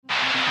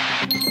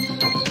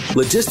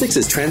Logistics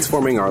is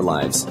transforming our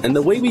lives and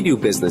the way we do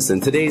business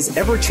in today's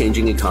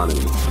ever-changing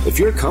economy. If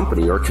your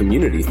company or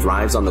community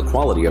thrives on the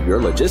quality of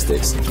your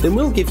logistics, then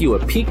we'll give you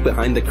a peek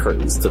behind the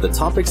curtains to the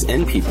topics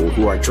and people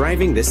who are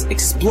driving this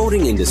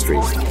exploding industry.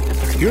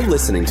 You're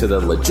listening to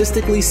the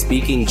Logistically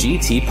Speaking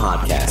GT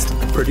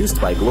podcast, produced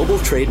by Global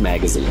Trade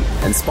Magazine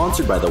and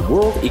sponsored by the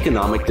World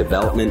Economic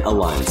Development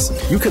Alliance.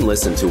 You can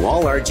listen to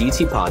all our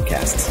GT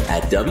podcasts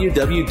at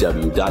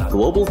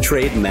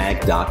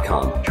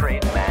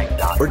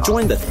www.globaltrademag.com or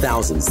join the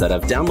thousands that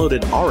have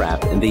downloaded our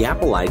app in the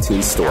Apple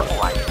iTunes Store.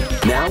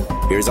 Now,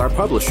 here's our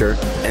publisher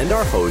and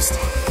our host,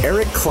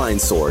 Eric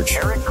Kleinsorge.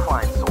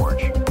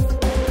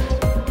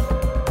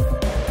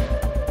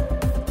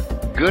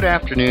 Good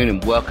afternoon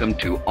and welcome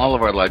to all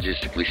of our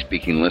Logistically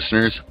Speaking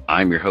listeners.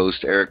 I'm your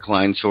host, Eric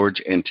Kleinsorge,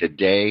 and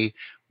today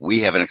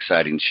we have an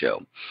exciting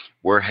show.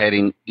 We're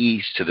heading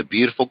east to the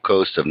beautiful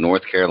coast of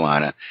North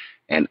Carolina,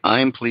 and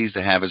I'm pleased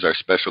to have as our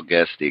special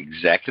guest the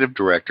Executive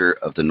Director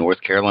of the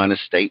North Carolina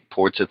State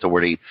Ports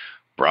Authority,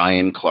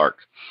 Brian Clark.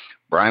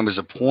 Brian was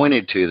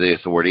appointed to the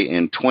authority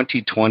in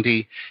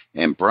 2020,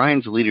 and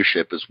Brian's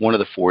leadership is one of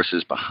the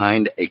forces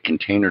behind a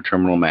container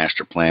terminal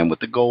master plan with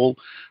the goal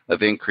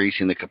of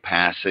increasing the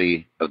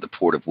capacity of the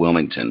Port of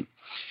Wilmington.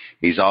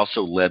 He's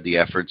also led the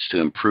efforts to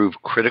improve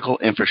critical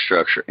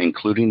infrastructure,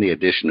 including the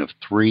addition of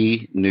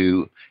 3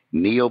 new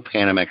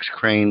Neo-Panamax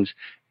cranes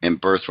and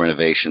berth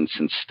renovations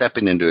since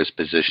stepping into his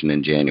position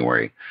in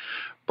January.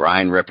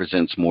 Brian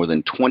represents more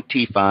than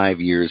 25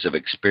 years of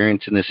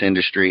experience in this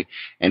industry,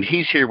 and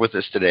he's here with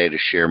us today to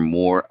share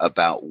more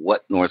about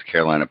what North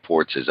Carolina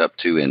Ports is up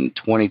to in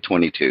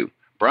 2022.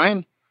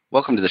 Brian,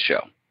 welcome to the show.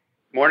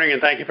 Morning,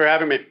 and thank you for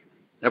having me.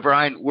 Now,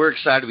 Brian, we're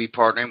excited to be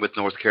partnering with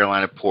North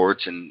Carolina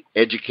Ports and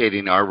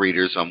educating our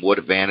readers on what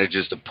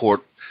advantages the Port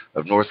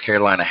of North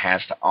Carolina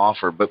has to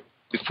offer. But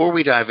before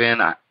we dive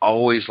in, I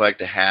always like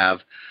to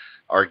have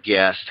our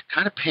guest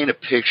kind of paint a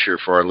picture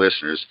for our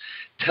listeners.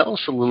 Tell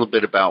us a little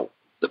bit about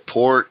the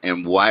port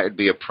and why it'd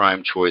be a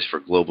prime choice for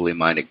globally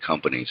minded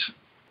companies.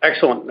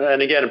 Excellent.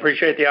 And again,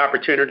 appreciate the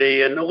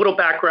opportunity. And a little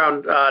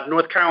background,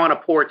 North Carolina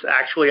Ports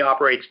actually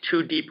operates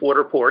 2 deep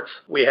water ports.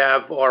 We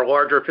have our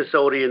larger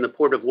facility in the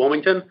Port of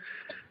Wilmington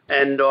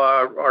and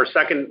our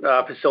second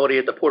facility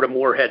at the Port of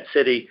Morehead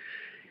City.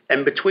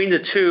 And between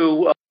the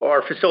two,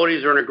 our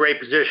facilities are in a great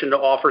position to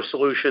offer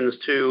solutions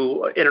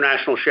to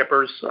international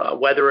shippers,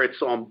 whether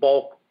it's on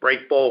bulk,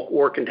 break bulk,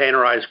 or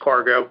containerized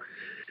cargo.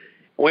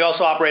 We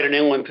also operate an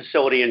inland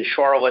facility in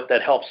Charlotte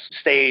that helps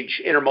stage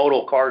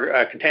intermodal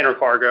container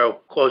cargo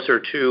closer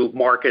to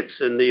markets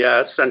in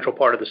the central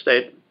part of the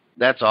state.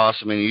 That's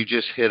awesome, and you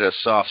just hit a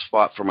soft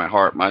spot for my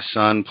heart. My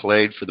son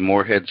played for the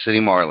Morehead City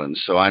Marlins,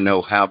 so I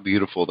know how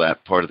beautiful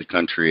that part of the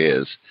country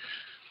is.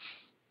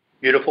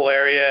 Beautiful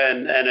area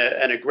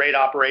and a great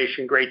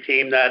operation, great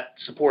team that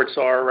supports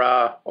our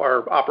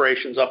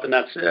operations up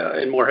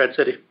in Morehead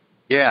City.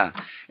 Yeah.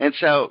 And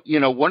so,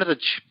 one of the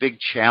big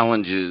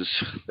challenges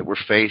that we're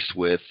faced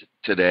with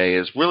today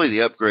is really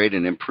the upgrade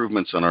and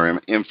improvements on our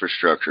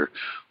infrastructure.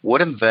 What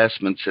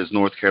investments has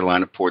North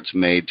Carolina Ports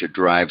made to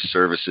drive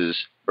service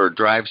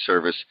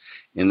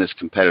in this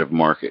competitive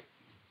market?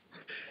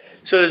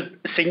 So a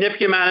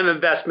significant amount of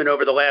investment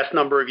over the last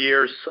number of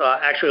years,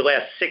 actually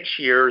last 6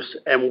 years,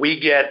 and we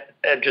get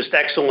just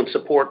excellent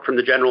support from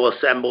the General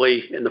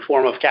Assembly in the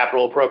form of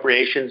capital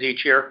appropriations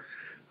each year.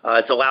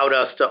 It's allowed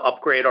us to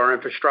upgrade our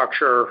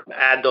infrastructure,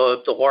 add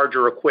the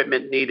larger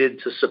equipment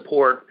needed to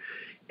support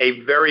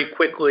a very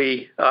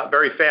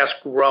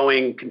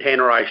fast-growing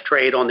containerized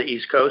trade on the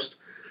East Coast.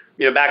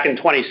 Back in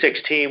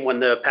 2016,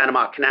 when the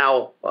Panama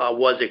Canal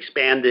was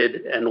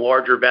expanded and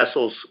larger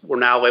vessels were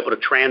now able to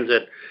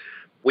transit,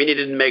 we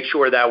needed to make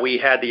sure that we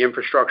had the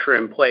infrastructure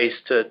in place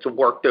to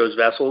work those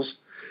vessels.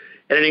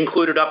 And it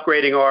included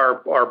upgrading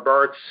our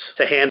berths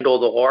to handle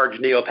the large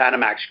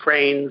Neo-Panamax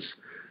cranes,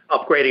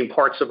 upgrading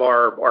parts of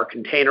our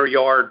container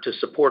yard to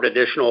support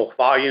additional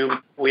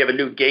volume. We have a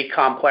new gate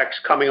complex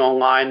coming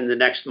online in the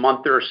next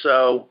month or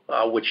so,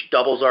 which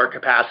doubles our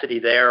capacity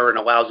there and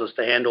allows us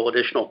to handle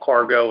additional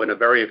cargo in a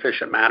very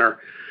efficient manner.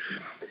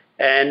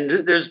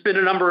 And there's been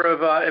a number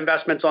of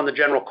investments on the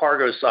general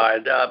cargo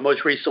side.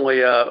 Most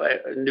recently,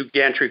 a new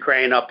gantry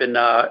crane up in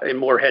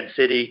Morehead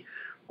City,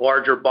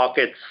 larger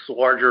buckets,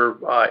 larger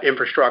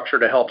infrastructure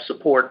to help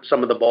support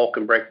some of the bulk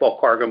and break bulk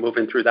cargo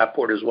moving through that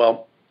port as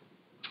well.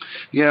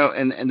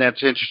 And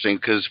that's interesting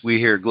because we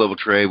here at Global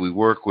Trade, we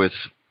work with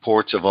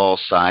ports of all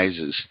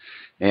sizes.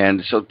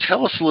 And so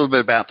tell us a little bit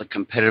about the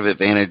competitive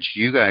advantage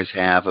you guys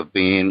have of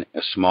being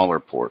a smaller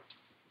port.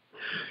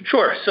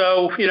 Sure.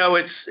 So,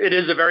 it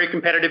is a very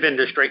competitive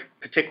industry,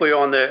 particularly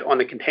on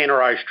the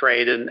containerized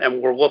trade,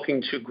 and we're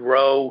looking to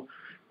grow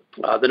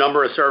the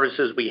number of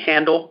services we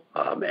handle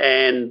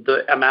and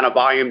the amount of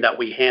volume that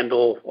we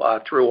handle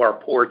through our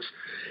ports.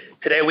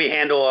 Today, we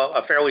handle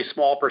a fairly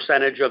small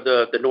percentage of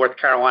the North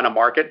Carolina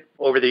market.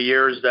 Over the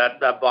years,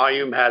 that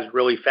volume has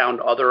really found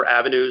other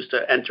avenues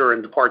to enter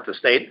into parts of the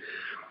state.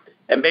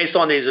 And based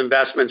on these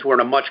investments, we're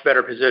in a much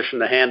better position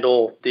to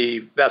handle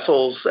the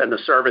vessels and the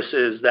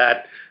services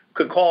that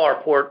could call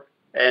our port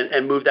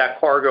and move that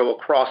cargo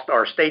across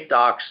our state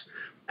docks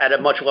at a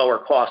much lower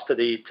cost to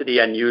the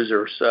end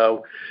user.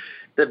 So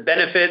the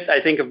benefit,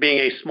 I think, of being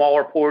a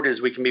smaller port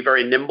is we can be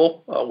very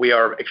nimble. We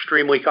are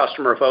extremely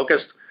customer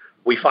focused.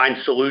 We find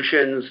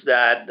solutions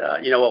that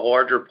a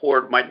larger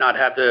port might not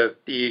have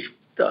the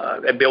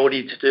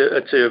ability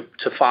to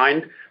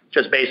find,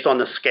 just based on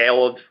the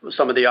scale of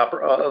some of the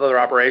other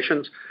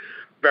operations.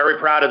 Very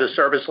proud of the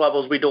service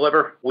levels we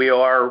deliver. We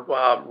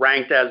are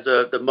ranked as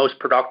the most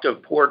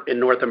productive port in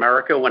North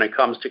America when it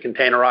comes to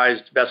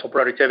containerized vessel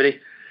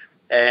productivity.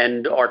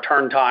 And our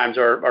turn times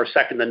are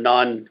second to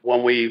none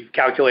when we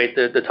calculate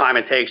the time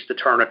it takes to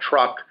turn a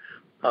truck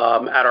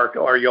at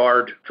our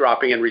yard,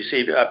 dropping and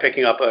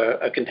picking up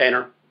a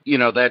container.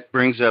 That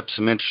brings up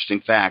some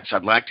interesting facts.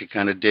 I'd like to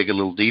kind of dig a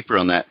little deeper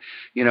on that.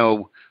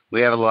 We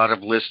have a lot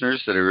of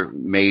listeners that are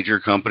major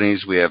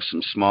companies. We have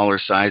some smaller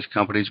size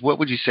companies. What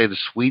would you say the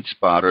sweet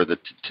spot or the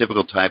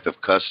typical type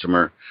of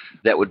customer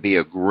that would be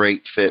a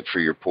great fit for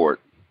your port?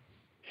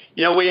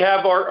 We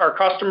have our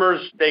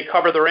customers, they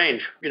cover the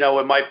range.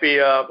 It might be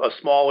a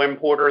small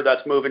importer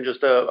that's moving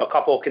just a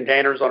couple of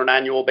containers on an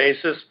annual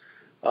basis.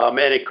 And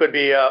it could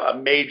be a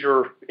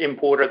major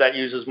importer that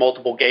uses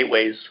multiple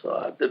gateways.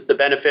 The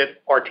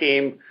benefit our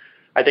team,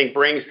 I think,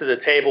 brings to the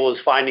table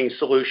is finding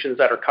solutions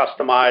that are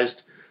customized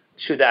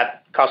to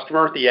that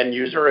customer, the end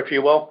user, if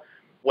you will,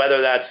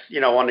 whether that's,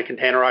 on the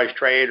containerized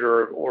trade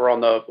or on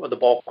the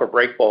bulk or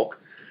break bulk.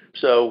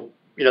 So,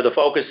 the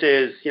focus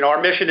is,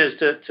 our mission is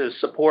to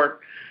support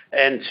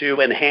and to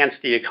enhance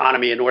the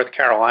economy in North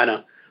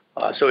Carolina.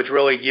 So it's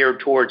really geared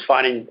towards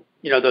finding,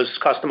 those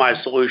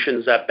customized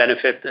solutions that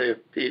benefit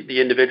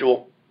the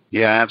individual.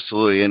 Yeah,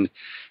 absolutely.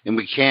 And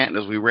we can't,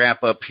 as we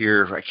wrap up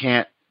here,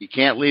 you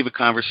can't leave a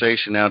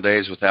conversation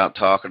nowadays without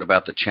talking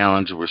about the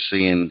challenge we're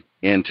seeing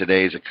in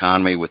today's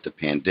economy with the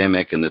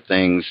pandemic and the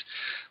things.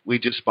 We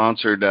just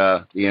sponsored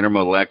the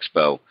Intermodal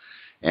Expo.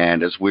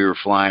 And as we were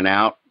flying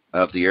out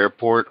of the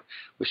airport,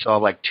 we saw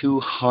like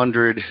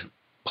 200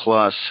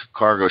 plus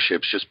cargo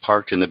ships just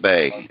parked in the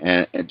bay,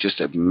 and just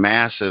a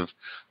massive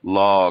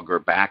log or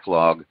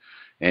backlog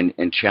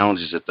and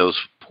challenges that those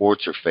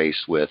ports are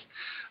faced with.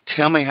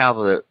 Tell me how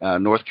the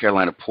North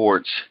Carolina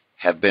ports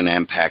have been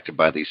impacted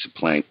by these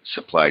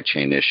supply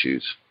chain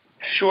issues.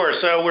 Sure.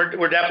 So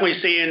we're definitely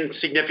seeing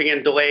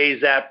significant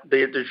delays at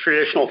the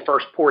traditional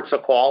first ports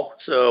of call.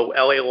 So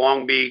LA,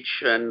 Long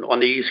Beach, and on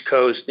the East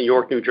Coast, New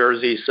York, New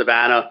Jersey,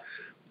 Savannah,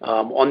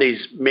 on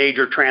these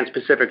major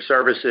trans-Pacific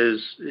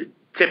services.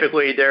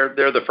 Typically, they're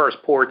the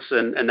first ports,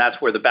 and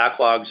that's where the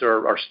backlogs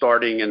are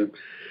starting. And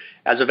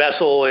as a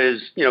vessel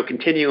is,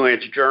 continuing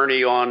its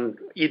journey on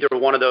either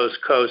one of those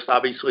coasts,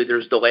 obviously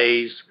there's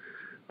delays,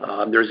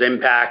 there's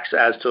impacts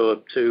as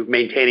to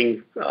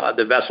maintaining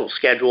the vessel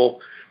schedule.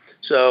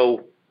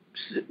 So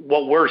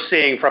what we're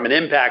seeing from an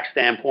impact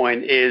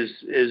standpoint is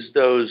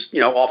those,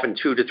 often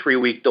 2 to 3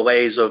 week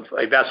delays of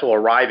a vessel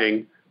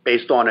arriving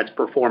based on its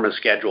performance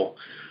schedule.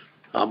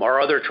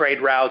 Our other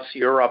trade routes,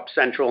 Europe,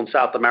 Central, and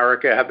South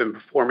America, have been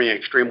performing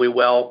extremely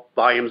well.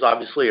 Volumes,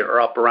 obviously,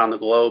 are up around the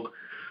globe.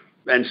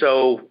 And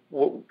so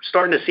we're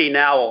starting to see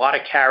now a lot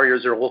of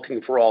carriers are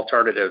looking for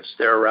alternatives.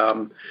 They're,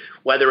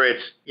 whether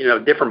it's,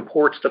 different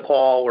ports to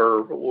call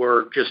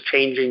or just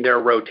changing their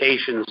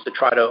rotations to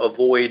try to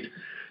avoid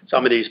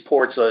some of these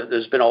ports.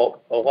 There's been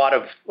a lot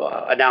of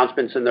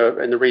announcements in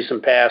the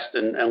recent past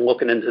and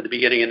looking into the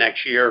beginning of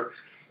next year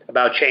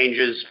about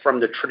changes from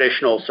the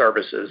traditional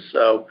services.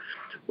 So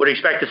would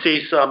expect to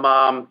see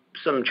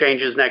some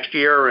changes next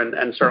year,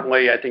 and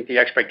certainly I think the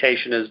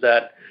expectation is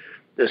that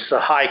this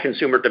high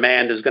consumer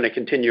demand is going to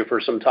continue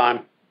for some time.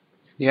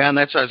 Yeah, and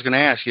that's what I was going to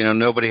ask.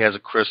 Nobody has a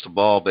crystal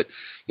ball, but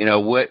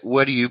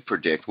what do you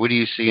predict? What do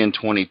you see in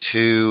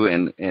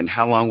 22, and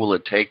how long will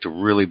it take to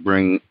really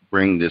bring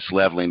this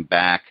leveling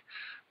back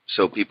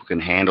so people can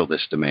handle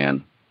this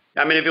demand?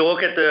 I mean, if you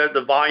look at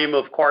the volume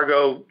of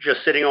cargo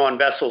just sitting on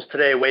vessels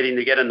today waiting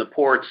to get in the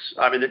ports,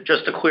 I mean,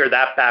 just to clear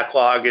that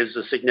backlog is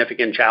a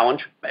significant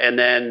challenge. And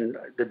then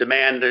the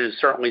demand is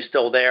certainly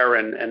still there,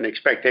 and the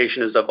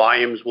expectation is the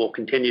volumes will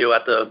continue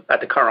at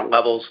the current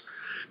levels.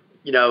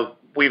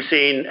 We've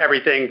seen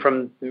everything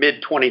from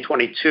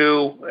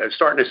mid-2022,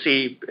 starting to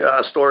see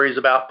stories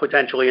about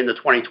potentially into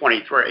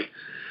 2023.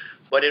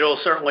 But it'll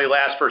certainly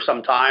last for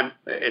some time.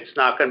 It's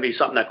not going to be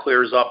something that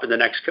clears up in the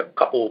next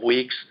couple of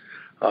weeks.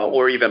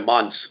 Or even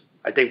months.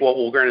 I think what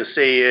we're going to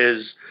see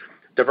is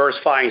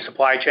diversifying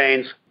supply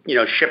chains,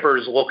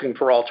 shippers looking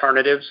for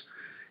alternatives.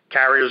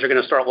 Carriers are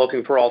going to start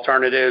looking for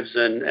alternatives,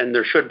 and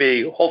there should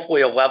be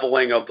hopefully a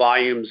leveling of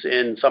volumes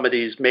in some of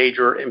these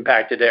major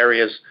impacted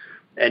areas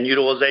and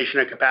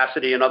utilization of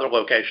capacity in other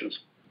locations.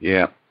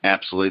 Yeah,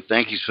 absolutely.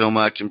 Thank you so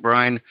much. And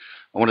Brian,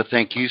 I want to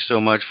thank you so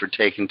much for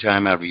taking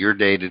time out of your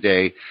day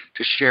today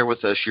to share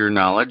with us your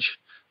knowledge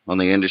on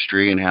the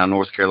industry and how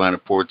North Carolina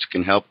ports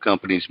can help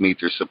companies meet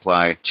their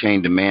supply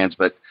chain demands.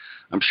 But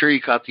I'm sure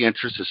you caught the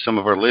interest of some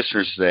of our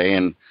listeners today.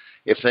 And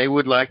if they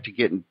would like to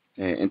get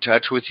in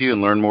touch with you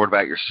and learn more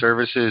about your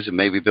services and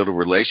maybe build a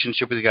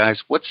relationship with you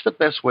guys, what's the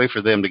best way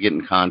for them to get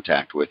in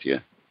contact with you?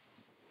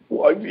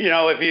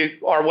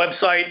 Our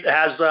website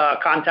has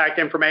contact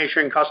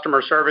information,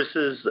 customer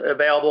services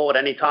available at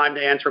any time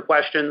to answer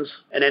questions,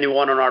 and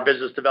anyone on our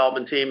business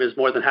development team is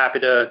more than happy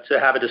to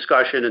have a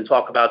discussion and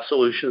talk about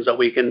solutions that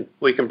we can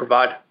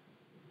provide.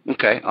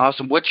 Okay,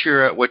 awesome. What's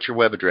your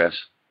web address?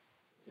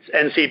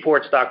 It's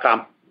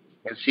ncports.com.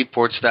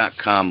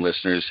 ncports.com,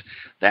 listeners.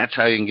 That's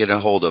how you can get a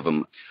hold of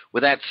them.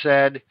 With that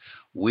said,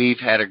 we've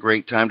had a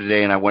great time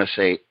today, and I want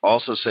to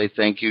also say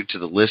thank you to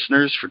the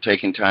listeners for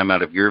taking time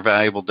out of your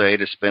valuable day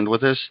to spend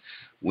with us.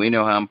 We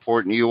know how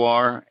important you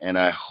are, and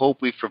I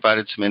hope we've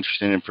provided some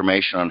interesting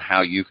information on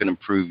how you can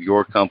improve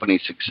your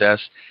company's success.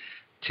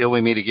 Till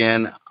we meet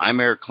again, I'm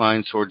Eric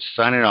Kleinsword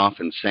signing off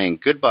and saying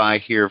goodbye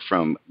here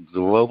from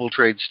Global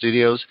Trade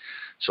Studios.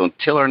 So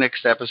until our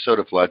next episode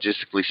of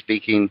Logistically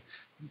Speaking,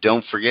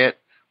 don't forget,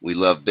 we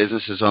love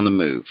businesses on the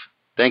move.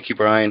 Thank you,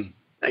 Brian.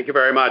 Thank you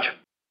very much.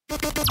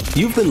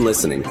 You've been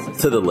listening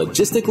to the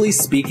Logistically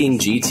Speaking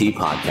GT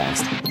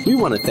podcast. We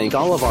want to thank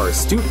all of our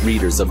astute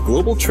readers of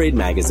Global Trade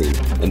Magazine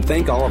and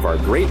thank all of our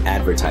great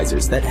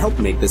advertisers that help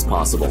make this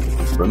possible.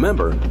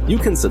 Remember, you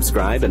can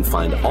subscribe and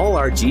find all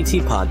our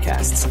GT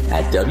podcasts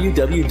at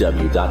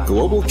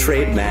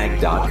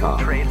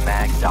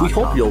www.globaltrademag.com. We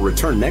hope you'll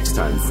return next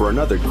time for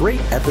another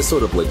great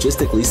episode of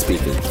Logistically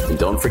Speaking. And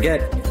don't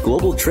forget,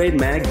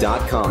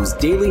 globaltrademag.com's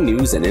daily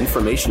news and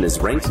information is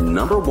ranked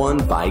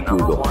 #1 by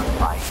Google.